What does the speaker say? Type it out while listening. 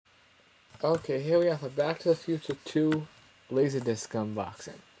Okay, here we are for Back to the Future 2 Laserdisc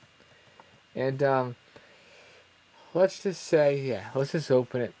unboxing. And, let's just say, let's just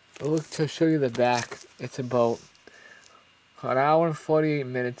open it. Look, to show you the back, it's about an hour and 48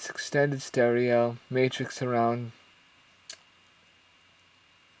 minutes, extended stereo, matrix surround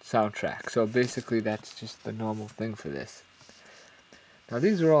soundtrack. So basically that's just the normal thing for this. Now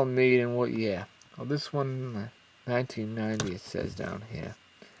these are all made in what year? Well, this one, 1990, it says down here.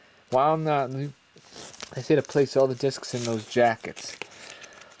 While not, I say to place all the discs in those jackets.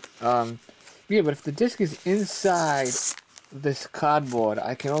 Yeah, but if the disc is inside this cardboard,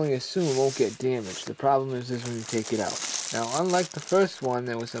 I can only assume it won't get damaged. The problem is when you take it out. Now, unlike the first one,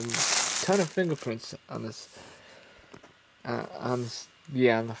 there was a ton of fingerprints on this. On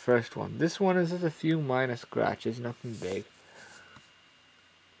the first one. This one is just a few minor scratches, nothing big.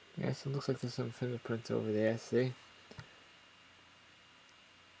 Yes, it looks like there's some fingerprints over there. See?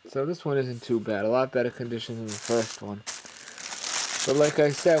 So this one isn't too bad. A lot better condition than the first one. But like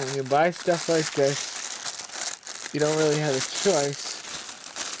I said, when you buy stuff like this, you don't really have a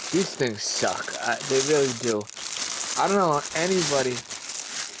choice. These things suck. They really do. I don't know anybody.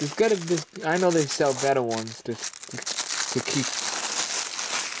 I know they sell better ones to keep.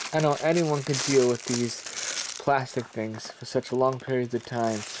 I know anyone can deal with these plastic things for such long periods of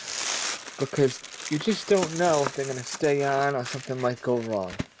time, because you just don't know if they're going to stay on or something might go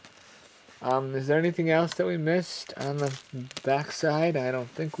wrong. Is there anything else that we missed on the back side? I don't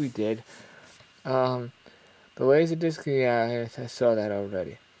think we did. The Laserdisc, yeah, I saw that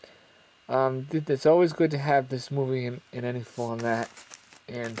already. It's always good to have this movie in any format.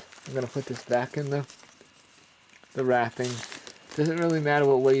 And I'm going to put this back in the wrapping. Doesn't really matter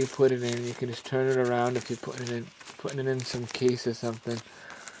what way you put it in. You can just turn it around if you're putting it in some case or something.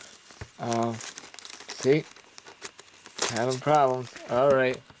 See? Having problems.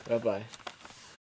 Alright. Bye-bye.